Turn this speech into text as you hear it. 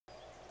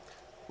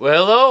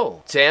Well,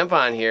 hello,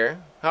 TAMMpON here.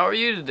 How are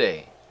you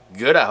today?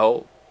 Good, I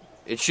hope.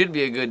 It should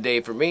be a good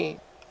day for me.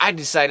 I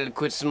decided to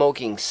quit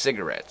smoking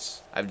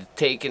cigarettes. I've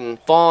taken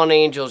Fallen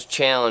Angel's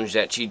challenge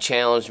that she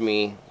challenged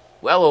me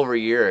well over a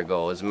year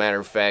ago, as a matter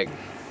of fact.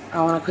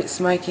 I want to quit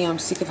smoking. I'm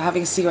sick of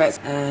having cigarettes,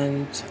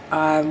 and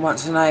I want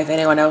to know if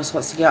anyone else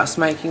wants to get out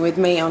smoking with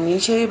me on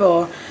YouTube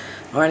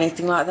or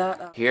anything like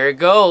that. Here it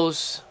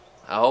goes.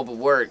 I hope it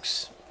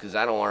works, because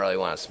I don't really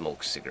want to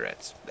smoke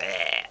cigarettes.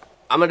 Bleh.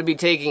 I'm going to be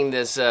taking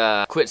this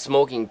quit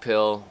smoking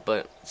pill,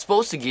 but it's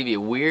supposed to give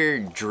you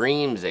weird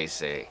dreams, they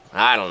say.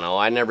 I don't know.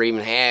 I never even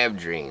have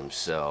dreams,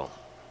 so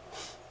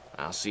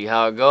I'll see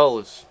how it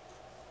goes.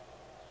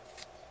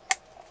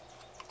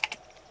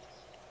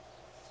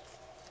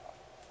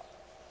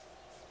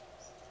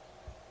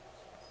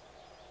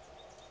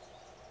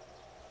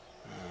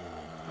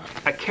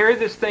 I carry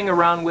this thing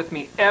around with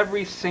me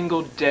every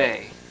single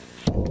day.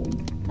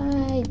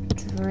 I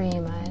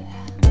dream I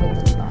win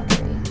the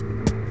lottery.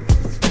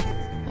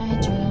 I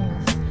dream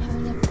of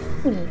having a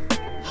pony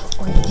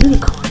or a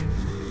unicorn.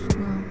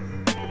 Well,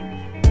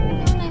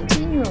 no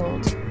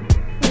 19-year-old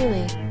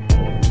really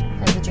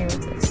has a dream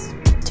of this.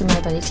 To my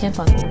buddy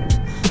TAMMpON.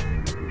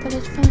 But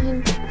I'd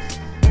find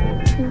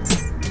Prince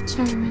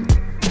Charming.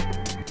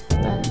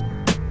 But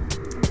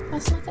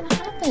that's not gonna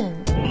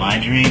happen. My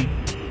dream?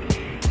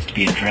 To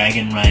be a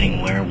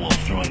dragon-riding werewolf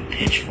throwing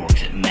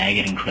pitchforks at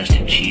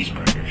maggot-encrusted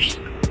cheeseburgers.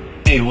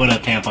 Hey, what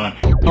up, TAMMpON?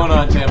 What's going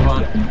on,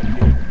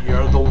 TAMMpON?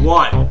 You're the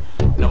one.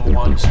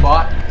 #1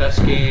 spot,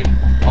 best game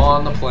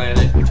on the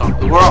planet, top of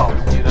the world,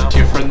 you know? It's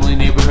your friendly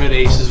neighborhood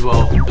ace as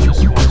well for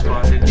this one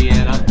spot in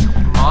Indiana.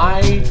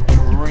 My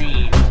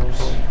dreams,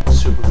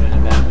 Superman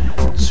and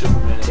Batman.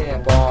 Superman and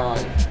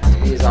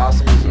TAMMpON, he is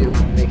awesome as you,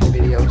 making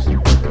videos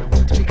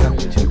to become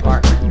YouTube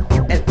partner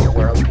and the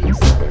world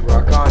peace.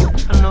 Rock on.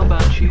 I don't know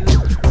about you,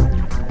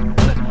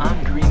 but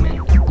I'm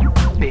dreaming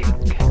big.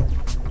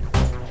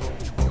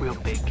 Real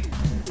big.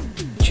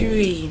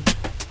 Dream.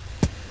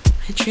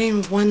 I dream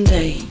of one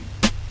day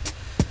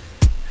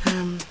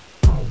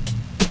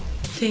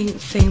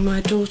seeing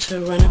my daughter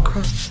run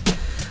across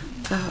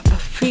a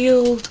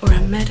field or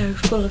a meadow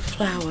full of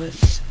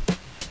flowers,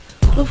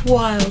 full of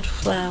wild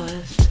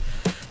flowers.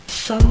 The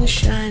sun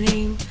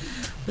shining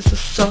with a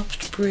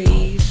soft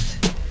breeze,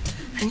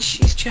 and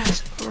she's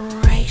just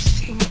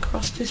racing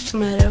across this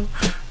meadow,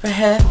 her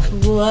hair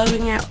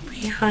flowing out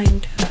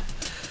behind her,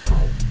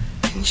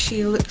 and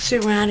she looks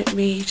around at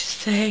me to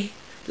say,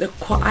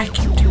 "Look what I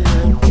can do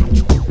now.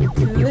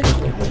 Look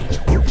at me."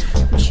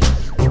 And she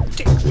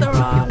sticks her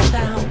arms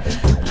out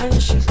and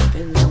she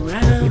spins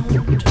around and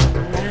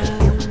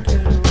around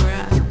and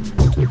around.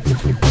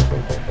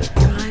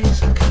 Her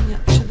eyes looking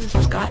up to the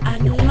sky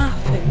and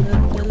laughing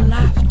with the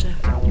laughter.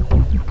 Oh,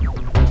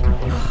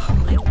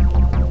 my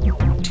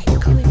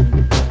tinkling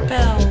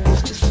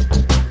bells just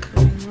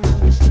echoing around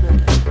this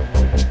meadow.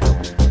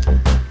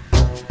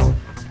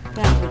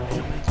 That would be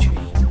my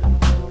dream.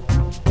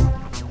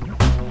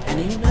 And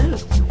who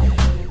knows?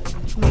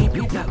 Maybe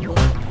that will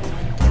happen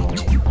one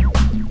day too.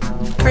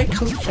 Great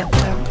concept,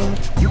 TAMMpON.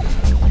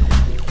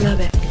 Love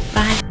it.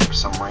 Bye.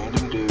 Some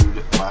random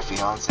dude, my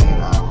fiance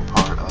and I were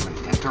part of an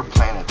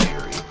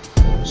interplanetary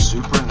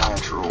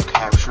supernatural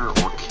capture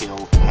or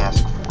kill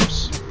task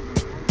force.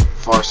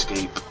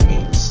 Farscape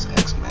meets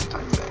X-Men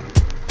type thing.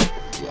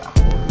 Yeah,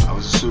 I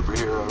was a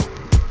superhero,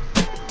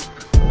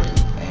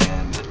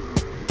 and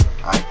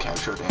I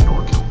captured and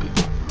or killed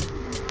people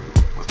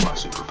with my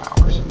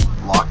superpowers.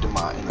 Locked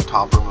in the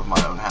top room of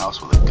my own house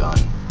with a gun,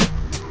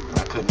 and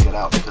I couldn't get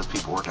out because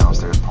people were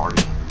downstairs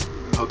partying.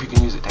 Hope you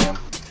can use it, Tam.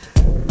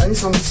 I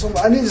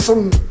need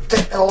some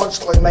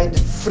technologically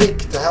minded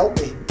freak to help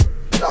me.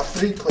 A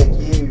freak like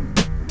you.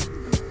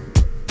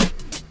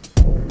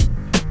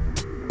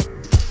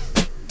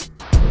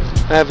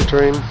 I have a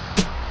dream.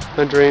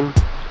 My dream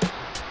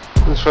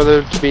is for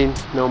there to be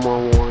no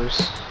more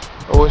wars.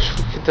 I wish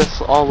we could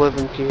just all live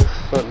in peace,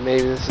 but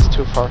maybe this is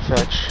too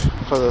far-fetched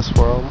for this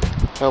world.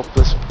 I hope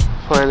this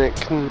planet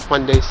can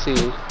one day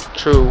see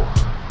true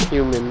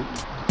human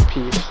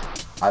peace.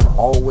 I've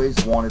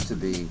always wanted to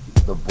be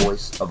the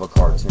voice of a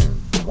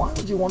cartoon. Why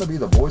would you want to be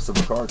the voice of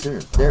a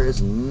cartoon? There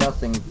is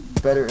nothing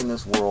better in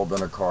this world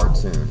than a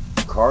cartoon.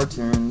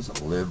 Cartoons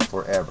live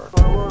forever.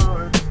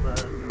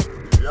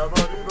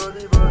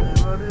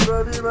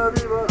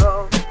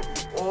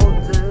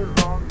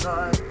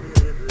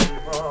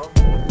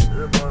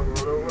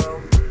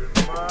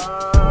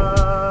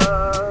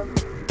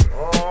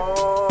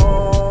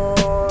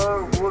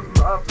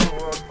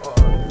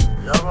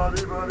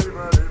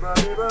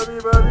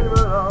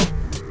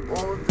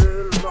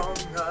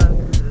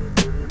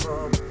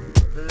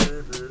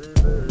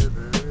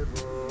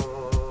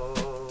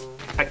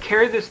 I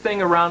carry this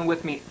thing around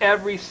with me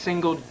every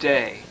single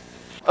day.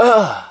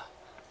 Ugh.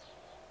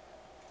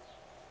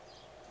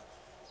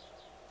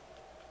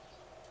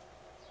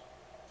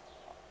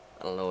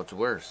 I don't know what's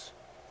worse.